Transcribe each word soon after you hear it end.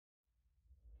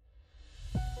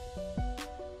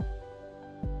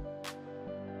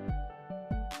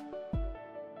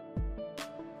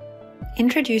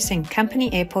Introducing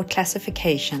Company Airport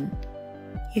Classification.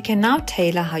 You can now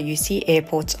tailor how you see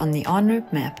airports on the en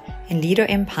route map in Lido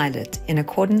mPilot in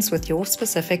accordance with your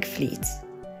specific fleets.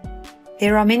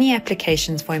 There are many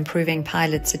applications for improving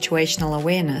pilot situational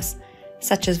awareness,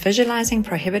 such as visualizing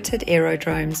prohibited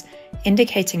aerodromes,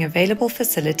 indicating available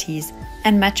facilities,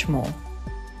 and much more.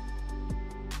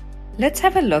 Let's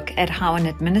have a look at how an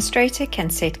administrator can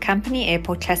set company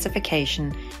airport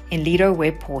classification in Lido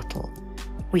web portal.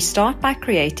 We start by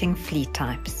creating fleet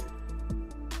types.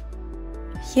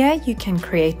 Here you can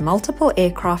create multiple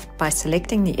aircraft by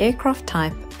selecting the aircraft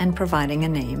type and providing a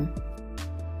name.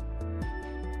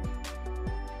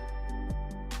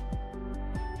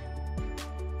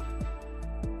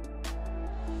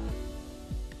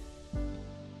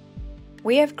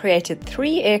 We have created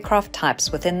 3 aircraft types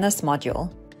within this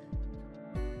module.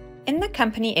 In the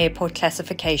Company Airport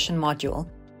Classification module,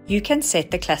 you can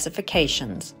set the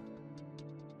classifications.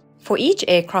 For each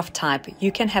aircraft type,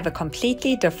 you can have a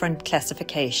completely different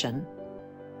classification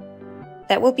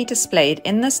that will be displayed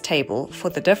in this table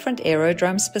for the different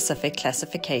aerodrome-specific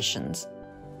classifications.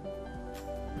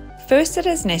 First, it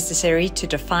is necessary to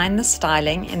define the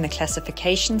styling in the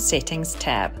Classification Settings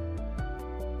tab.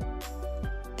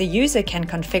 The user can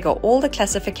configure all the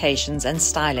classifications and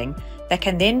styling that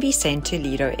can then be sent to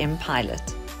Lido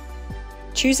mPilot.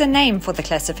 Choose a name for the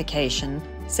classification,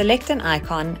 select an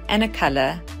icon and a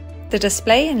color. The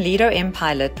display in Lido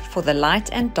mPilot for the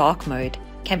light and dark mode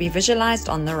can be visualized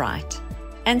on the right.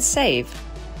 And save.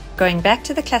 Going back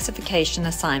to the classification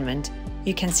assignment,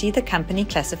 you can see the company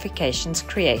classifications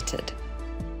created.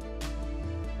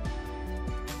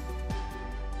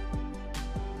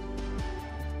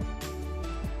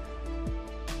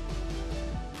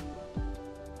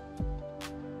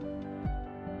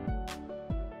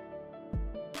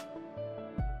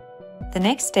 The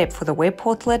next step for the web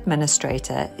portal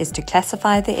administrator is to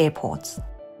classify the airports.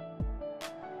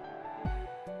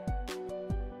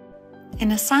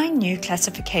 In Assign New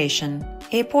Classification,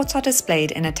 airports are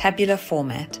displayed in a tabular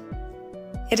format.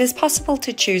 It is possible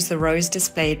to choose the rows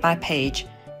displayed by page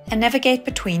and navigate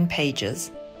between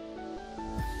pages.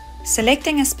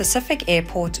 Selecting a specific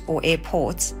airport or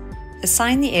airports,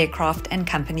 assign the aircraft and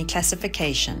company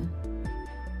classification.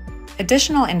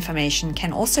 Additional information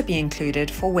can also be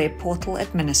included for web portal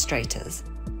administrators.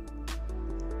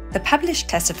 The published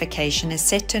classification is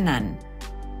set to none.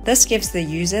 This gives the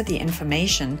user the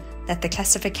information that the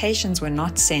classifications were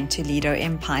not sent to Lido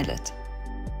mPilot.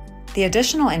 The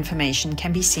additional information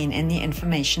can be seen in the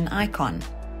information icon.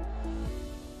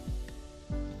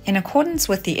 In accordance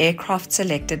with the aircraft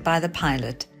selected by the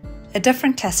pilot, a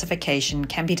different classification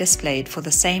can be displayed for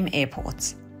the same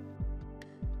airports.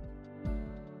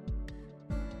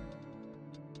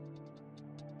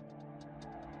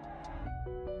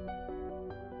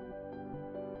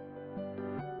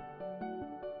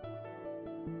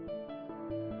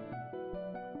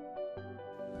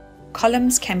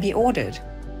 Columns can be ordered.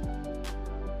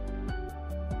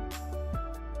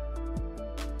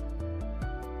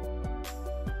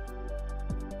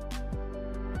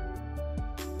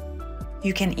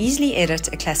 You can easily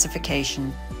edit a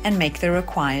classification and make the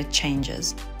required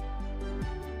changes.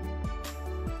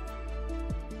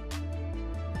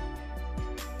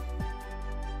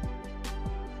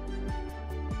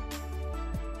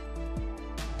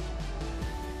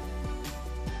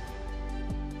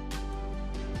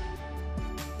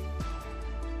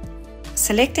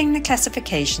 Selecting the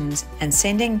classifications and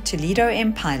sending to Lido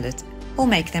mPilot will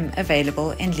make them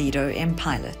available in Lido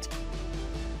mPilot.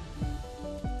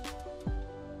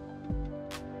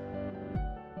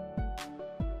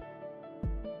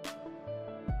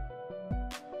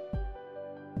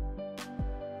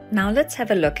 Now let's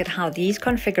have a look at how these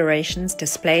configurations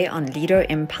display on Lido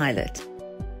mPilot.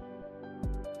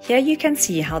 Here you can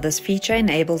see how this feature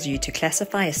enables you to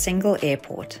classify a single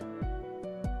airport.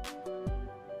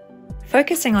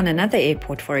 Focusing on another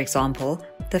airport, for example,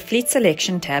 the Fleet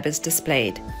Selection tab is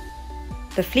displayed.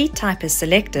 The fleet type is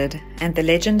selected and the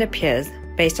legend appears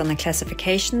based on the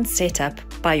classification set up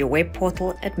by your web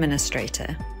portal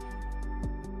administrator.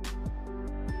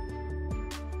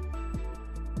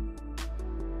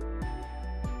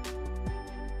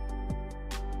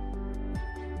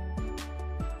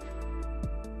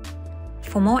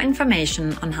 For more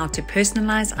information on how to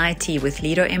personalize IT with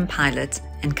Lido mPilot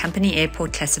and company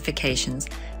airport classifications,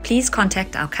 please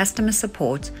contact our customer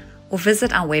support or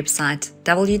visit our website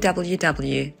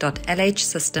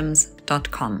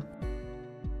www.lhsystems.com.